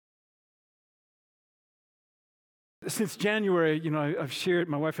Since January, I've shared,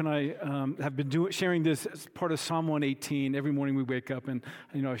 my wife and I have been sharing this as part of Psalm 118. Every morning we wake up and,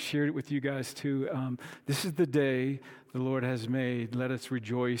 I've shared it with you guys too. This is the day the Lord has made. Let us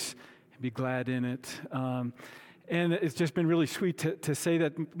rejoice and be glad in it. And it's just been really sweet to say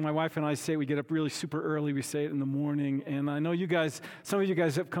that. My wife and I say we get up really super early. We say it in the morning. And I know some of you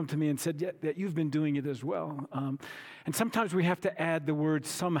guys have come to me and said that you've been doing it as well. And sometimes we have to add the word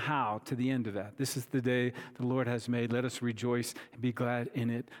somehow to the end of that. This is the day the Lord has made. Let us rejoice and be glad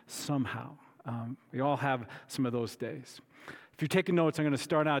in it somehow. We all have some of those days. If you're taking notes, I'm going to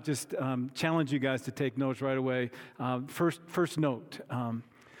start out just challenge you guys to take notes right away. First note.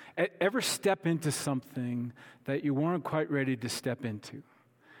 Ever step into something that you weren't quite ready to step into?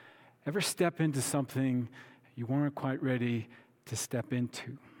 Ever step into something you weren't quite ready to step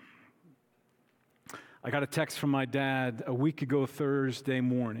into? I got a text from my dad a week ago Thursday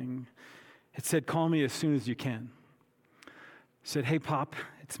morning. It said, "Call me as soon as you can." I said, "Hey, Pop,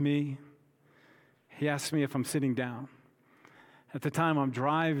 it's me." He asked me if I'm sitting down. At the time, I'm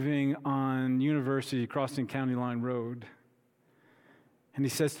driving on University crossing County Line Road. And he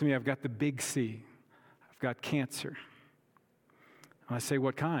says to me, "I've got the big C. I've got cancer." And I say,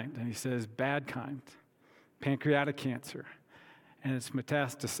 "What kind?" And he says, "Bad kind, pancreatic cancer. And it's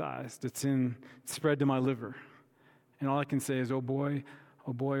metastasized. It's spread to my liver." And all I can say is, "Oh boy,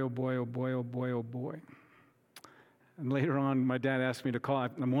 oh boy, oh boy, oh boy, oh boy, oh boy." And later on, my dad asked me to call.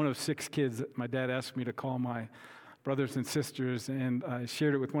 I'm one of 6 kids. My dad asked me to call my brothers and sisters, and I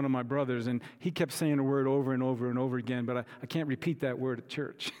shared it with one of my brothers, and he kept saying a word over and over and over again, but I can't repeat that word at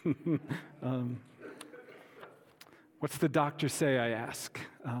church. What's the doctor say, I ask?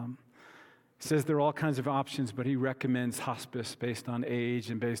 He says there are all kinds of options, but he recommends hospice based on age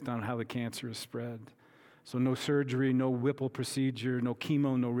and based on how the cancer is spread. So no surgery, no Whipple procedure, no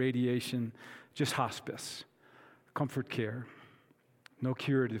chemo, no radiation, just hospice, comfort care, no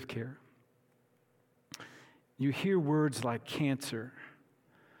curative care. You hear words like cancer,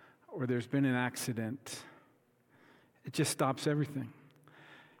 or there's been an accident. It just stops everything.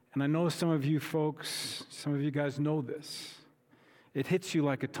 And I know some of you folks, some of you guys know this. It hits you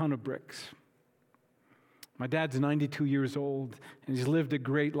like a ton of bricks. My dad's 92 years old, and he's lived a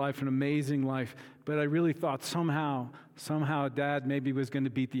great life, an amazing life, but I really thought somehow Dad maybe was going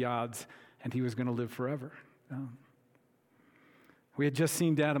to beat the odds, and he was going to live forever. We had just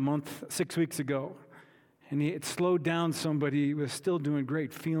seen Dad 6 weeks ago. And he had slowed down some, but he was still doing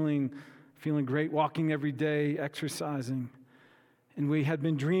great, feeling great, walking every day, exercising. And we had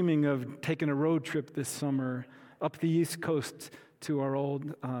been dreaming of taking a road trip this summer up the East Coast to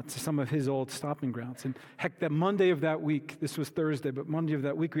to some of his old stopping grounds. And heck, that Monday of that week, this was Thursday, but Monday of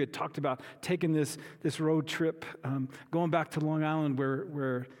that week, we had talked about taking this road trip, going back to Long Island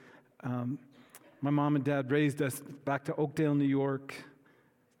where my mom and dad raised us, back to Oakdale, New York,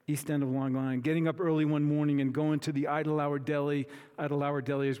 East End of Long Island, getting up early one morning and going to the Idle Hour Deli. Idle Hour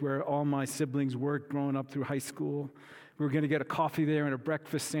Deli is where all my siblings worked growing up through high school. We were going to get a coffee there and a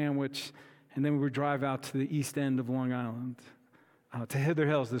breakfast sandwich, and then we would drive out to the East End of Long Island, to Hither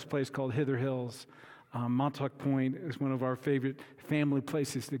Hills, this place called Hither Hills. Montauk Point is one of our favorite family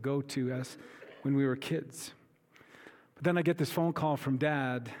places to go to when we were kids. But then I get this phone call from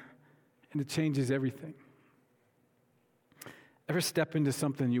Dad, and it changes everything. Ever step into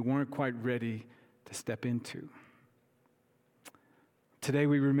something you weren't quite ready to step into? Today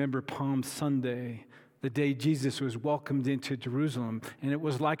we remember Palm Sunday, the day Jesus was welcomed into Jerusalem, and it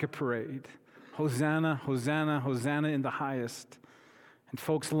was like a parade. Hosanna, Hosanna, Hosanna in the highest. And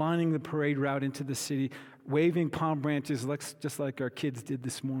folks lining the parade route into the city, waving palm branches just like our kids did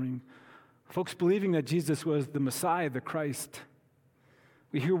this morning. Folks believing that Jesus was the Messiah, the Christ.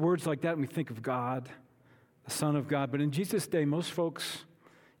 We hear words like that and we think of God, the Son of God. But in Jesus' day, most folks,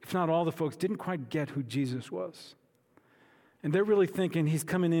 if not all the folks, didn't quite get who Jesus was. And they're really thinking he's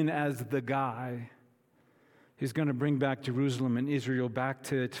coming in as the guy who's going to bring back Jerusalem and Israel back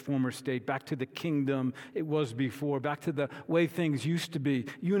to its former state, back to the kingdom it was before, back to the way things used to be,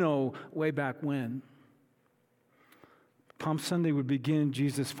 way back when. Palm Sunday would begin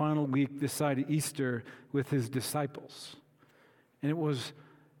Jesus' final week this side of Easter with his disciples. And it was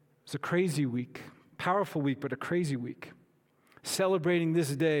a crazy week. Powerful week, but a crazy week. Celebrating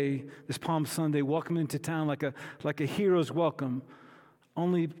this day, this Palm Sunday, welcome into town like a hero's welcome,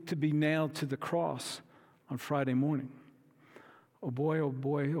 only to be nailed to the cross on Friday morning. Oh boy, oh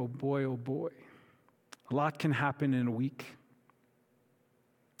boy, oh boy, oh boy. A lot can happen in a week.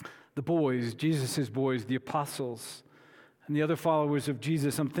 The boys, Jesus' boys, the apostles, and the other followers of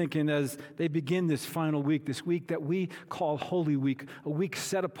Jesus, I'm thinking as they begin this final week, this week that we call Holy Week, a week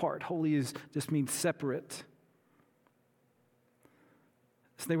set apart. Holy just means separate.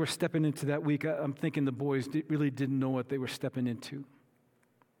 So they were stepping into that week. I'm thinking the boys really didn't know what they were stepping into.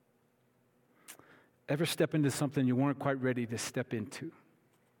 Ever step into something you weren't quite ready to step into?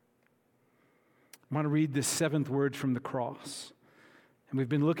 I want to read this seventh word from the cross. And we've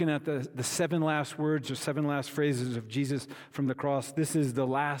been looking at the 7 last words or 7 last phrases of Jesus from the cross. This is the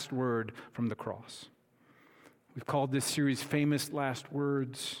last word from the cross. We've called this series Famous Last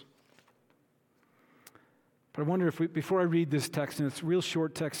Words. But I wonder if before I read this text, and it's a real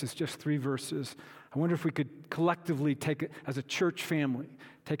short text, it's just 3 verses, I wonder if we could collectively take it, as a church family,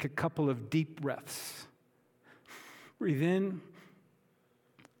 take a couple of deep breaths. Breathe in,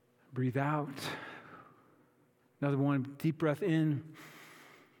 breathe out. Another one, deep breath in,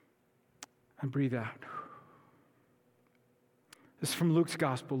 and breathe out. This is from Luke's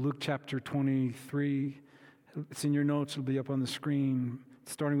Gospel, Luke chapter 23. It's in your notes, it'll be up on the screen.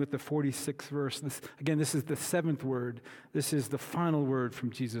 Starting with the 46th verse. This is the 7th word. This is the final word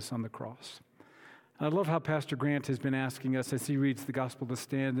from Jesus on the cross. And I love how Pastor Grant has been asking us as he reads the gospel to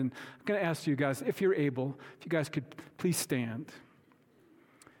stand. And I'm going to ask you guys, if you're able, if you guys could please stand.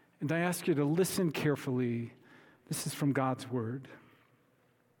 And I ask you to listen carefully. This is from God's word.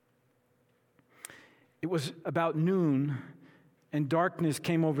 It was about noon, and darkness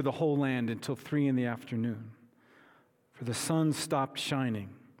came over the whole land until 3 p.m. For the sun stopped shining,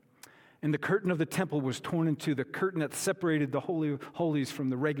 and the curtain of the temple was torn in two, the curtain that separated the holy of holies from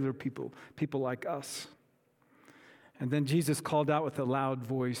the regular people like us. And then Jesus called out with a loud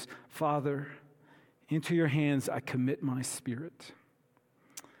voice, "Father, into your hands I commit my spirit."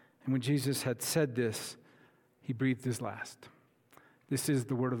 And when Jesus had said this, he breathed his last. This is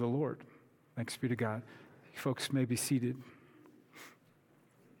the word of the Lord. Thanks be to God. You folks may be seated.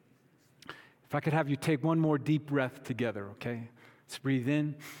 If I could have you take one more deep breath together, okay? Let's breathe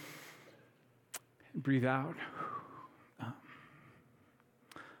in and breathe out.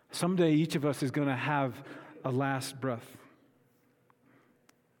 Someday each of us is going to have a last breath,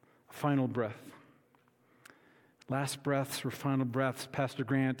 a final breath. Last breaths or final breaths. Pastor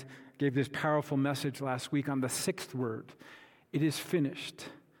Grant gave this powerful message last week on the 6th word. It is finished.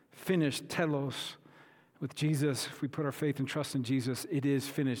 Finished, telos. With Jesus, if we put our faith and trust in Jesus, it is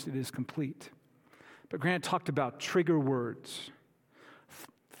finished. It is complete. But Grant talked about trigger words.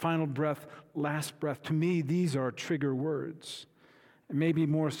 Final breath, last breath. To me, these are trigger words. And maybe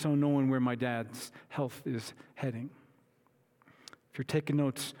more so knowing where my dad's health is heading. If you're taking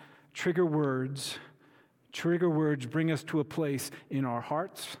notes, trigger words bring us to a place in our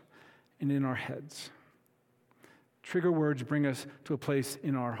hearts and in our heads. Trigger words bring us to a place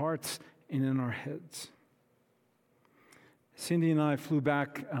in our hearts and in our heads. Cindy and I flew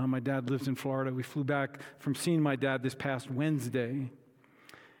back. My dad lives in Florida. We flew back from seeing my dad this past Wednesday.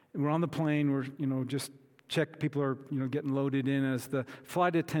 And we're on the plane. We're, just check. People are, getting loaded in as the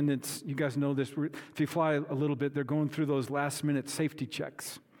flight attendants. You guys know this. If you fly a little bit, they're going through those last-minute safety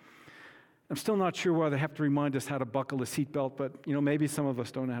checks. I'm still not sure why they have to remind us how to buckle a seatbelt, but, maybe some of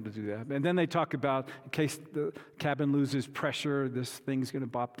us don't know how to do that. And then they talk about, in case the cabin loses pressure, this thing's going to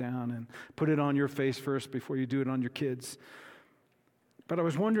bop down, and put it on your face first before you do it on your kids. But I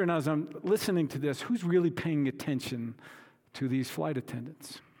was wondering, as I'm listening to this, who's really paying attention to these flight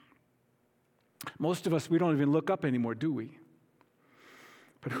attendants? Most of us, we don't even look up anymore, do we?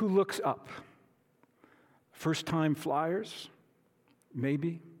 But who looks up? First-time flyers?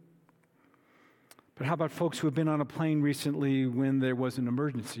 Maybe. But how about folks who have been on a plane recently when there was an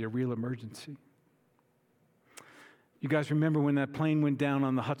emergency, a real emergency? You guys remember when that plane went down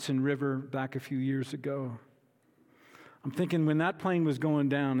on the Hudson River back a few years ago? I'm thinking when that plane was going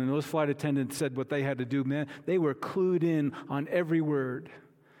down and those flight attendants said what they had to do, man, they were clued in on every word.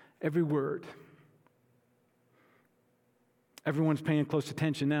 Every word. Everyone's paying close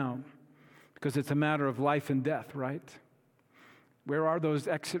attention now because it's a matter of life and death, right? Where are those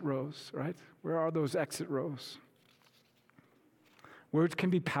exit rows, right? Where are those exit rows? Words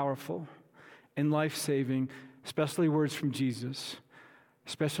can be powerful and life-saving, especially words from Jesus,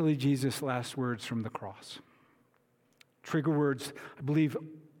 especially Jesus' last words from the cross. Trigger words, I believe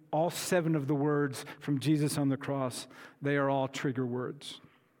all 7 of the words from Jesus on the cross, they are all trigger words.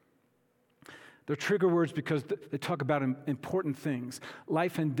 They're trigger words because they talk about important things,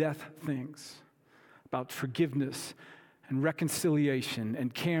 life and death things, about forgiveness and reconciliation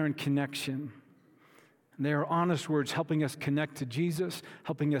and care and connection. And they are honest words helping us connect to Jesus,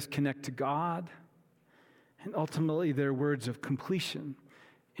 helping us connect to God, and ultimately they're words of completion.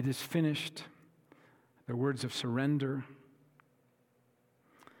 It is finished. They're words of surrender.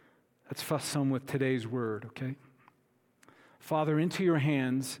 Let's fuss some with today's word, okay? Father, into your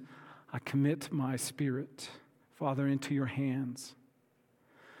hands I commit my spirit. Father, into your hands.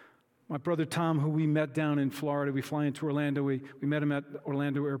 My brother Tom, who we met down in Florida, we fly into Orlando. We met him at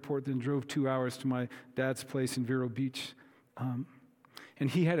Orlando Airport, then drove 2 hours to my dad's place in Vero Beach. And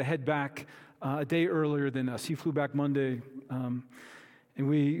he had to head back a day earlier than us. He flew back Monday, and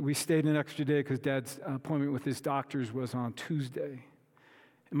we stayed an extra day because Dad's appointment with his doctors was on Tuesday.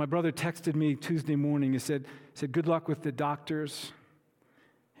 And my brother texted me Tuesday morning. He said, good luck with the doctors.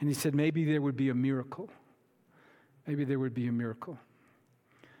 And he said, maybe there would be a miracle. Maybe there would be a miracle.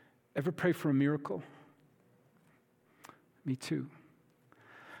 Ever pray for a miracle? Me too.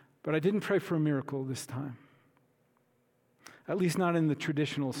 But I didn't pray for a miracle this time. At least not in the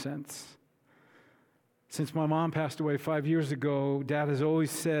traditional sense. Since my mom passed away 5 years ago, Dad has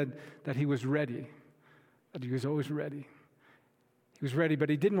always said that he was ready. That he was always ready. He was ready, but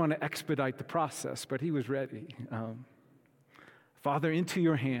he didn't want to expedite the process, but he was ready. Father, into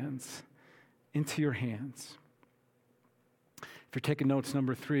your hands. Into your hands. If you're taking notes,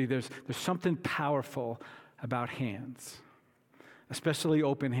 number 3, there's something powerful about hands, especially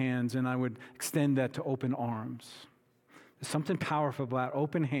open hands, and I would extend that to open arms. There's something powerful about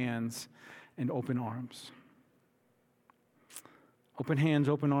open hands and open arms. Open hands,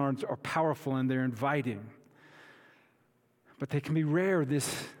 open arms are powerful and they're inviting, but they can be rare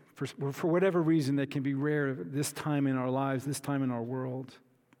for whatever reason, they can be rare this time in our lives, this time in our world.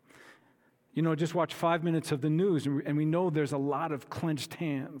 You know, just watch 5 minutes of the news, and we know there's a lot of clenched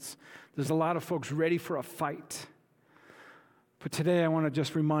hands. There's a lot of folks ready for a fight. But today I want to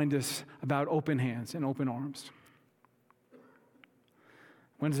just remind us about open hands and open arms.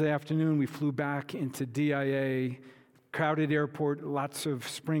 Wednesday afternoon, we flew back into DIA, crowded airport, lots of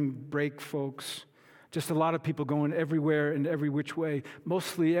spring break folks, just a lot of people going everywhere and every which way,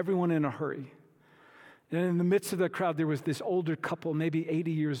 mostly everyone in a hurry. And in the midst of the crowd, there was this older couple, maybe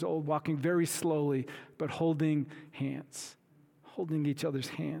 80 years old, walking very slowly, but holding hands, holding each other's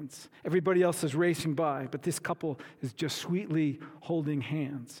hands. Everybody else is racing by, but this couple is just sweetly holding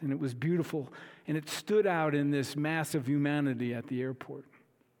hands. And it was beautiful, and it stood out in this mass of humanity at the airport.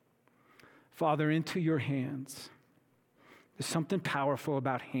 Father, into your hands. There's something powerful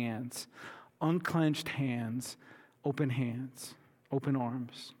about hands, unclenched hands, open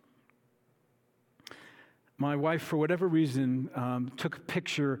arms. My wife, for whatever reason, took a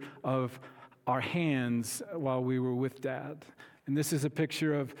picture of our hands while we were with Dad. And this is a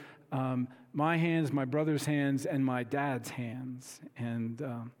picture of my hands, my brother's hands, and my dad's hands. And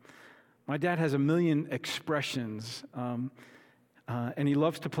my dad has a million expressions, and he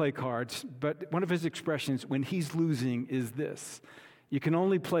loves to play cards. But one of his expressions when he's losing is this: you can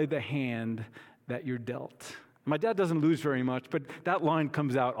only play the hand that you're dealt. My dad doesn't lose very much, but that line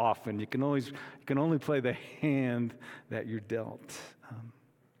comes out often. You can only play the hand that you're dealt.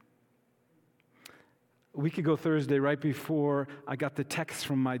 A week ago Thursday, right before I got the text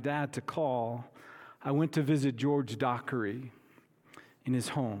from my dad to call, I went to visit George Dockery in his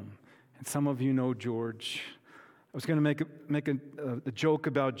home. And some of you know George. I was going to make a joke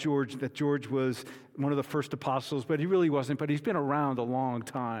about George, that George was one of the first apostles, but he really wasn't. But he's been around a long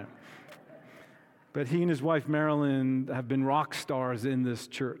time. But he and his wife, Marilyn, have been rock stars in this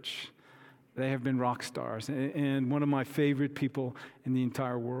church. They have been rock stars, and one of my favorite people in the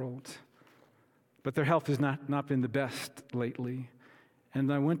entire world. But their health has not been the best lately.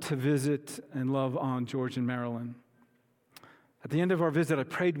 And I went to visit and love on George and Marilyn. At the end of our visit, I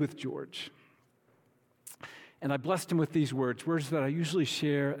prayed with George. And I blessed him with these words that I usually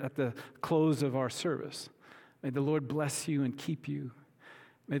share at the close of our service. May the Lord bless you and keep you.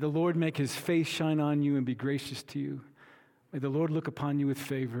 May the Lord make his face shine on you and be gracious to you. May the Lord look upon you with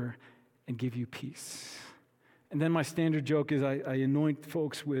favor and give you peace. And then my standard joke is I anoint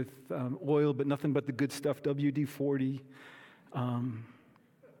folks with oil, but nothing but the good stuff, WD-40. And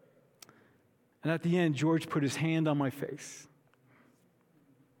at the end, George put his hand on my face.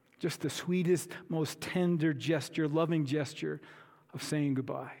 Just the sweetest, most tender gesture, loving gesture of saying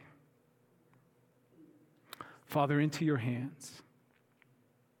goodbye. Father, into your hands.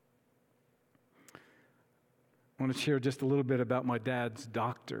 I want to share just a little bit about my dad's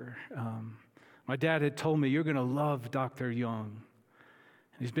doctor. My dad had told me, you're going to love Dr. Young.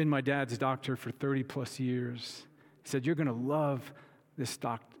 And he's been my dad's doctor for 30 plus years. He said, you're going to love this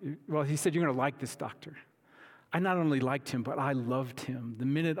doctor. Well, he said, you're going to like this doctor. I not only liked him, but I loved him the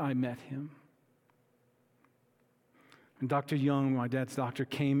minute I met him. And Dr. Young, my dad's doctor,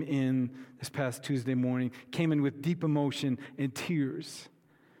 came in this past Tuesday morning, came in with deep emotion and tears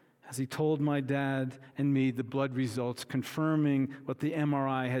as he told my dad and me the blood results, confirming what the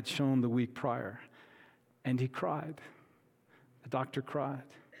MRI had shown the week prior. And he cried. The doctor cried.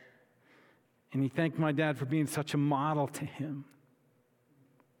 And he thanked my dad for being such a model to him.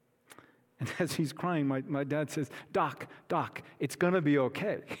 And as he's crying, my dad says, Doc, it's going to be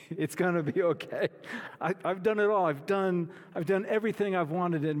okay. It's going to be okay. I've done it all. I've done everything I've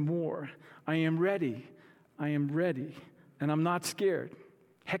wanted and more. I am ready. And I'm not scared.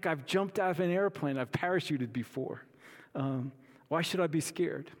 Heck, I've jumped out of an airplane. I've parachuted before. Why should I be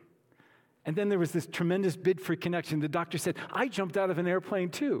scared? And then there was this tremendous bid for connection. The doctor said, I jumped out of an airplane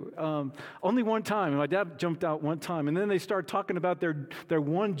too. Only one time. My dad jumped out one time. And then they started talking about their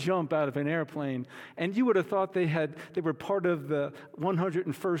one jump out of an airplane. And you would have thought they were part of the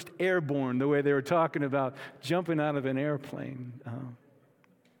 101st Airborne, the way they were talking about jumping out of an airplane.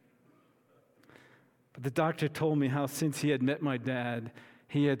 But the doctor told me how since he had met my dad,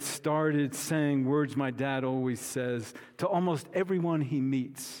 he had started saying words my dad always says to almost everyone he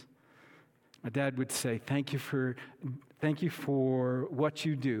meets. My dad would say, thank you for what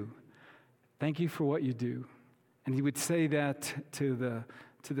you do. Thank you for what you do. And he would say that to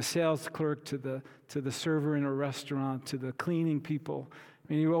the sales clerk, to the server in a restaurant, to the cleaning people. I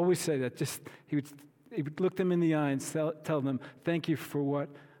mean, he would always say that. He would look them in the eye and tell them, thank you for what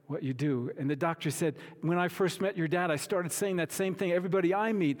you do. And the doctor said, when I first met your dad, I started saying that same thing. Everybody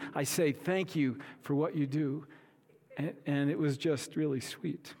I meet, I say, thank you for what you do. And it was just really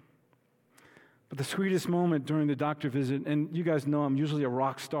sweet. But the sweetest moment during the doctor visit, and you guys know I'm usually a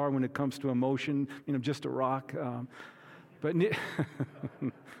rock star when it comes to emotion, just a rock. But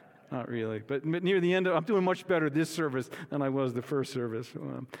not really. But near the end, I'm doing much better this service than I was the first service.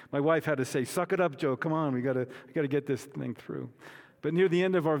 My wife had to say, suck it up, Joe. Come on, we got to get this thing through. But near the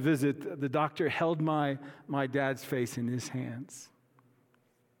end of our visit, the doctor held my dad's face in his hands,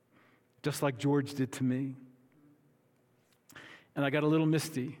 just like George did to me. And I got a little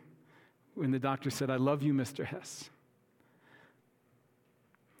misty when the doctor said, I love you, Mr. Hess.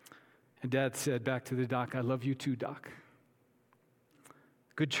 And Dad said back to the doc, I love you too, Doc.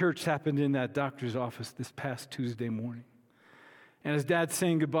 Good church happened in that doctor's office this past Tuesday morning. And as Dad's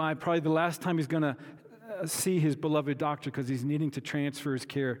saying goodbye, probably the last time he's going to see his beloved doctor because he's needing to transfer his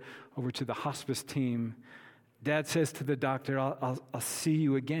care over to the hospice team, Dad says to the doctor, I'll see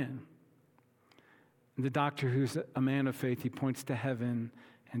you again. And the doctor, who's a man of faith, he points to heaven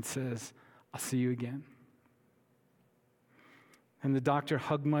and says, I'll see you again. And the doctor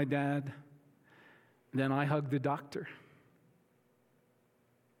hugged my dad. Then I hugged the doctor.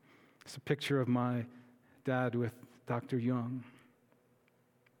 It's a picture of my dad with Dr. Young.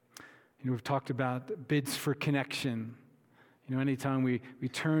 We've talked about bids for connection. Anytime we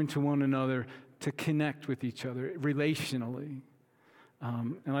turn to one another to connect with each other relationally.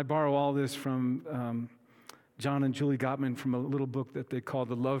 And I borrow all this from John and Julie Gottman from a little book that they call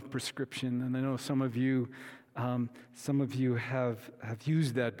The Love Prescription. And I know some of you have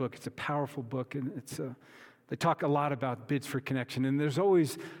used that book. It's a powerful book, and they talk a lot about bids for connection. And there's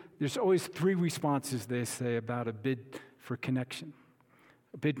always three responses, they say, about a bid for connection.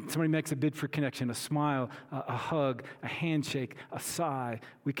 Somebody makes a bid for connection, a smile, a hug, a handshake, a sigh.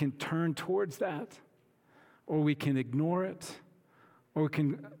 We can turn towards that, or we can ignore it, or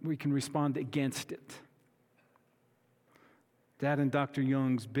we can respond against it. Dad and Dr.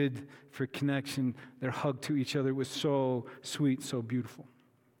 Young's bid for connection, their hug to each other was so sweet, so beautiful.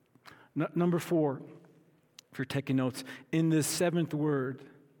 Number 4, if you're taking notes, in this 7th word,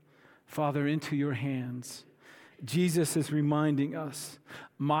 Father, into your hands, Jesus is reminding us,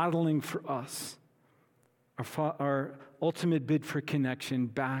 modeling for us, our ultimate bid for connection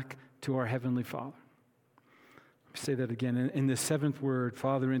back to our Heavenly Father. Say that again. In the 7th word,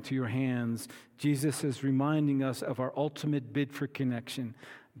 Father, into your hands, Jesus is reminding us of our ultimate bid for connection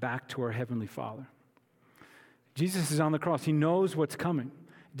back to our Heavenly Father. Jesus is on the cross. He knows what's coming.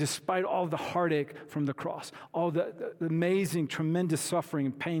 Despite all the heartache from the cross, all the amazing, tremendous suffering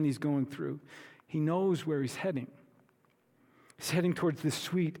and pain he's going through, he knows where he's heading. He's heading towards this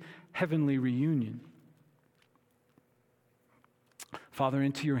sweet heavenly reunion. Father,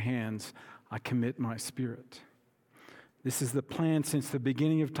 into your hands I commit my spirit. This is the plan since the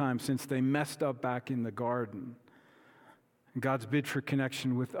beginning of time, since they messed up back in the garden. And God's bid for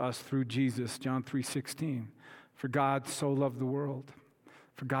connection with us through Jesus, John 3:16. For God so loved the world.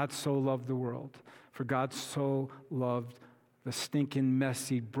 For God so loved the world. For God so loved the stinking,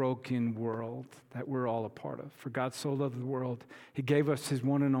 messy, broken world that we're all a part of. For God so loved the world, he gave us his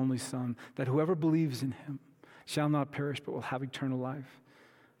one and only Son, that whoever believes in him shall not perish but will have eternal life.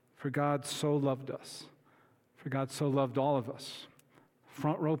 For God so loved us. For God so loved all of us.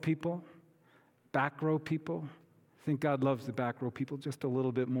 Front row people, back row people. I think God loves the back row people just a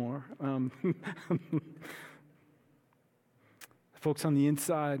little bit more. Folks on the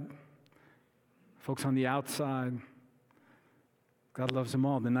inside, folks on the outside, God loves them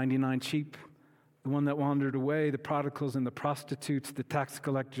all. The 99 sheep, the one that wandered away, the prodigals and the prostitutes, the tax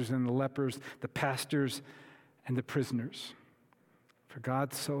collectors and the lepers, the pastors and the prisoners. For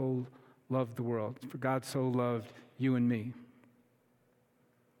God so loved the world. For God so loved you and me.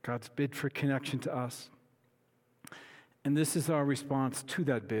 God's bid for connection to us. And this is our response to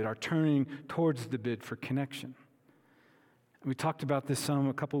that bid, our turning towards the bid for connection. And we talked about this some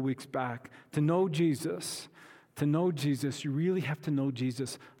a couple weeks back. To know Jesus, you really have to know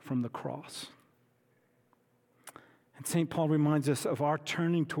Jesus from the cross. And St. Paul reminds us of our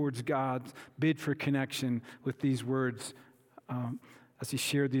turning towards God's bid for connection with these words as he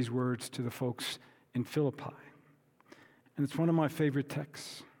shared these words to the folks in Philippi. And it's one of my favorite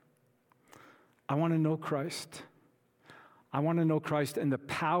texts. I want to know Christ. I want to know Christ and the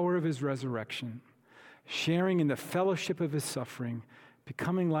power of his resurrection, sharing in the fellowship of his suffering,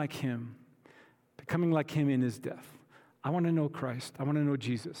 becoming like him in his death. I want to know Christ. I want to know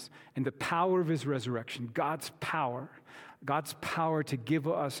Jesus and the power of his resurrection, God's power to give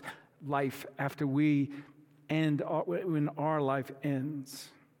us life after we end, when our life ends.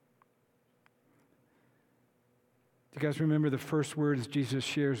 Do you guys remember the first words Jesus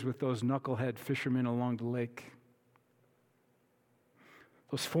shares with those knucklehead fishermen along the lake?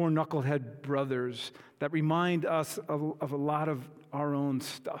 Those four knucklehead brothers that remind us of a lot of our own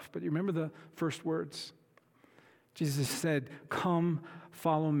stuff. But you remember the first words? Jesus said, "Come,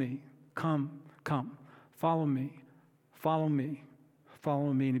 follow me. Come, follow me. Follow me.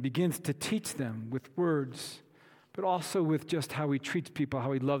 Follow me." And he begins to teach them with words, but also with just how he treats people,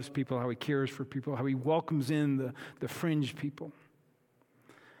 how he loves people, how he cares for people, how he welcomes in the fringe people.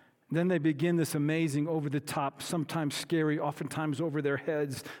 Then they begin this amazing, over-the-top, sometimes scary, oftentimes over their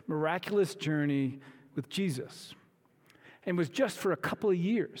heads, miraculous journey with Jesus. And it was just for a couple of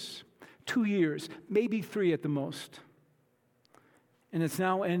years, 2 years, maybe 3 at the most. And it's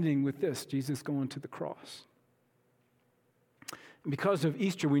now ending with this, Jesus going to the cross. And because of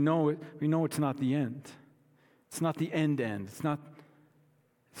Easter, we know it's not the end. It's not the end.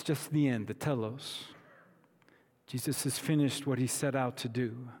 It's just the end, the telos. Jesus has finished what he set out to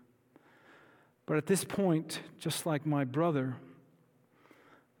do. But at this point, just like my brother,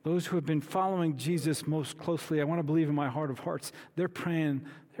 those who have been following Jesus most closely, I want to believe in my heart of hearts, they're praying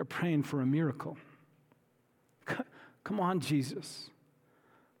for a miracle. Come on, Jesus.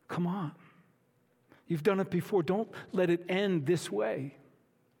 Come on. You've done it before. Don't let it end this way.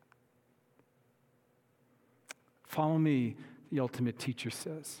 Follow me, the ultimate teacher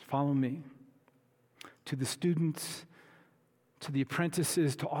says. Follow me. To the students, to the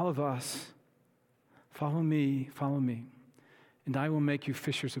apprentices, to all of us, follow me, and I will make you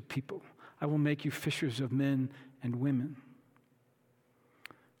fishers of people. I will make you fishers of men and women.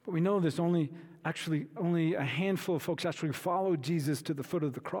 But we know there's only a handful of folks actually followed Jesus to the foot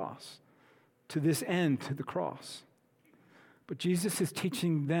of the cross, to this end, to the cross. But Jesus is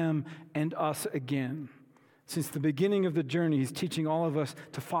teaching them and us again. Since the beginning of the journey, he's teaching all of us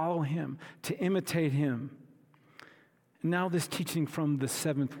to follow him, to imitate him. And now this teaching from the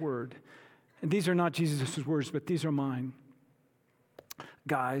seventh word. And these are not Jesus' words, but these are mine.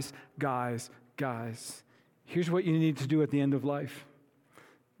 Guys, here's what you need to do at the end of life.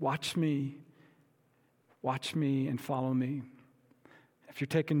 Watch me, and follow me. If you're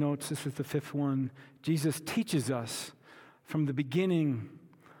taking notes, this is the fifth one. Jesus teaches us from the beginning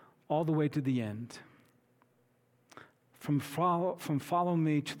all the way to the end. From follow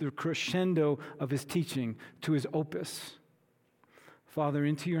me to the crescendo of his teaching, to his opus. Father,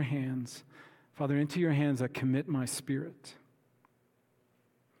 into your hands I commit my spirit.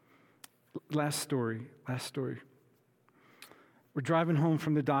 Last story. We're driving home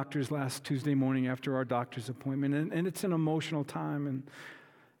from the doctor's last Tuesday morning after our doctor's appointment, and it's an emotional time, and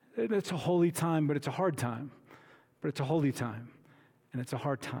it's a holy time, but it's a hard time. But it's a holy time, and it's a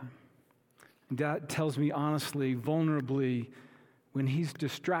hard time. And Dad tells me honestly, vulnerably, when he's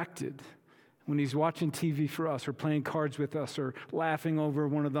distracted, when he's watching TV for us or playing cards with us or laughing over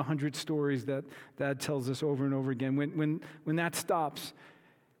one of the 100 stories that Dad tells us over and over again, when that stops,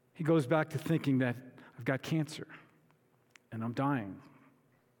 he goes back to thinking that I've got cancer and I'm dying.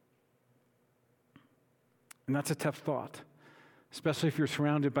 And that's a tough thought, especially if you're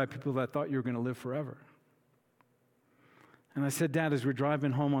surrounded by people that thought you were going to live forever. And I said, Dad, as we're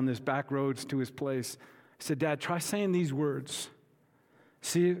driving home on this back roads to his place, I said, Dad, try saying these words.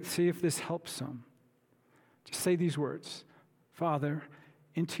 See if this helps some. Just say these words. Father,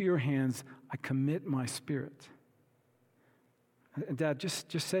 into your hands I commit my spirit. And Dad, just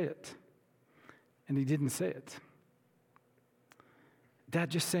say it. And he didn't say it. Dad,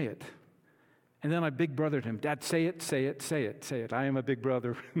 just say it. And then I big brothered him. Dad, say it, say it, say it, say it. I am a big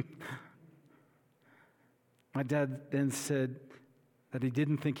brother. My dad then said that he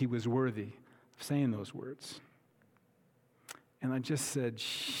didn't think he was worthy of saying those words. And I just said,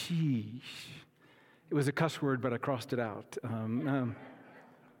 sheesh. It was a cuss word, but I crossed it out.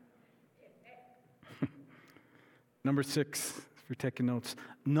 Number 6, if you're taking notes,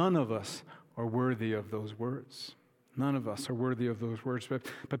 none of us are worthy of those words. None of us are worthy of those words.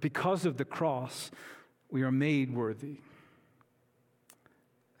 But because of the cross, we are made worthy.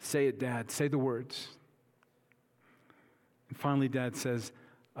 Say it, Dad. Say the words. And finally, Dad says,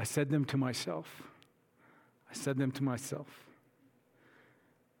 I said them to myself. I said them to myself.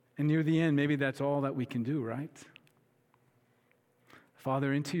 And near the end, maybe that's all that we can do, right?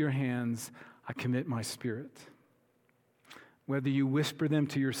 Father, into your hands I commit my spirit. Whether you whisper them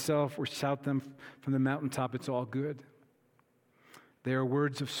to yourself or shout them from the mountaintop, it's all good. They are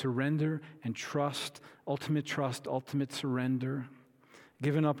words of surrender and trust, ultimate surrender,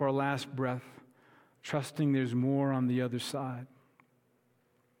 giving up our last breath, trusting there's more on the other side.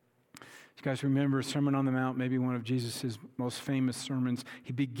 You guys remember Sermon on the Mount, maybe one of Jesus' most famous sermons.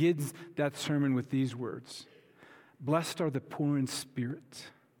 He begins that sermon with these words: blessed are the poor in spirit.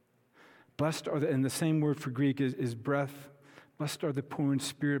 Blessed are and the same word for Greek is breath. Blessed are the poor in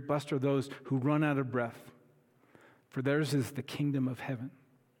spirit. Blessed are those who run out of breath, for theirs is the kingdom of heaven.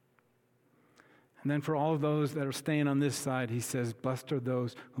 And then for all of those that are staying on this side, he says, blessed are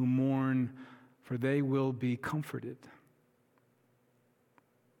those who mourn, for they will be comforted.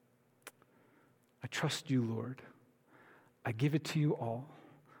 I trust you, Lord. I give it to you all.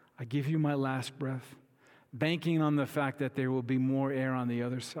 I give you my last breath, banking on the fact that there will be more air on the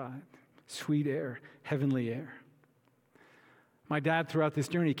other side. Sweet air, heavenly air. My dad, throughout this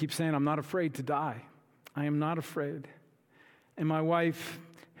journey, keeps saying, I'm not afraid to die. I am not afraid. And my wife,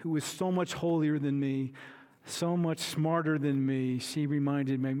 who is so much holier than me, so much smarter than me, she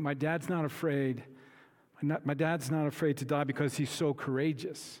reminded me, my dad's not afraid. My dad's not afraid to die because he's so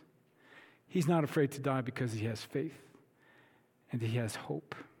courageous. He's not afraid to die because he has faith and he has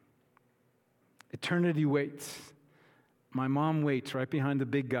hope. Eternity waits. My mom waits right behind the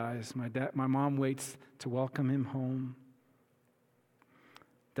big guys. My mom waits to welcome him home.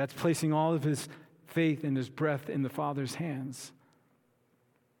 That's placing all of his faith and his breath in the Father's hands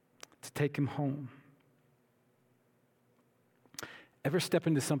to take him home. Ever step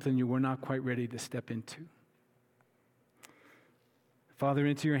into something you were not quite ready to step into? Father,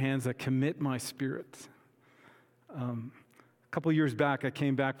 into your hands I commit my spirit. A couple of years back, I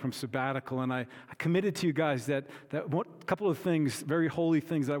came back from sabbatical, and I committed to you guys that a couple of things, very holy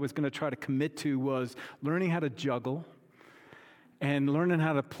things that I was going to try to commit to was learning how to juggle and learning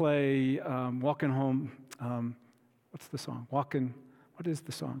how to play Walking Home. What's the song? What is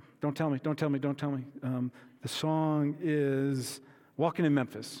the song? Don't tell me. The song is Walking in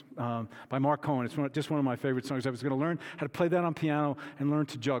Memphis by Mark Cohen. It's just one of my favorite songs. I was going to learn how to play that on piano and learn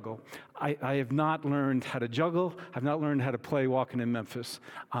to juggle. I have not learned how to juggle. I've not learned how to play Walking in Memphis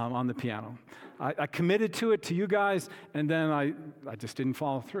on the piano. I committed to it to you guys, and then I just didn't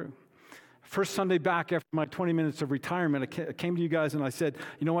follow through. First Sunday back after my 20 minutes of retirement, I came to you guys and I said,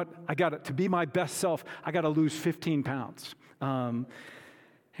 you know what? To be my best self, I got to lose 15 pounds. And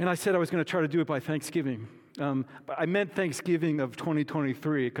I said I was going to try to do it by Thanksgiving. But I meant Thanksgiving of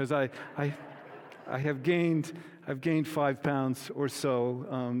 2023 because I've gained 5 pounds or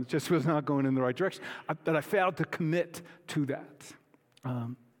so. Just was not going in the right direction. But I failed to commit to that.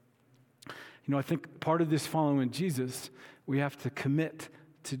 I think part of this following Jesus, we have to commit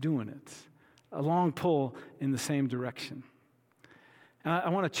to doing it. A long pull in the same direction. And I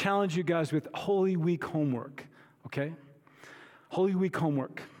want to challenge you guys with Holy Week homework, okay? Holy Week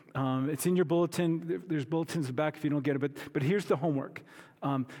homework. It's in your bulletin. There's bulletins in the back if you don't get it. But here's the homework.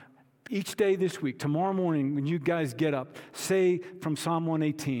 Each day this week, tomorrow morning, when you guys get up, say from Psalm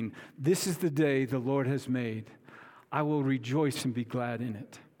 118, this is the day the Lord has made. I will rejoice and be glad in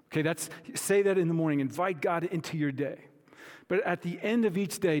it. Okay, say that in the morning. Invite God into your day. But at the end of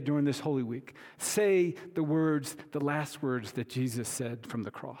each day during this Holy Week, say the last words that Jesus said from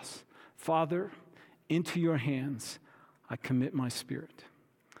the cross. Father, into your hands I commit my spirit.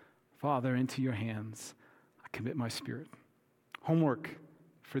 Father, into your hands I commit my spirit. Homework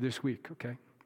for this week, okay?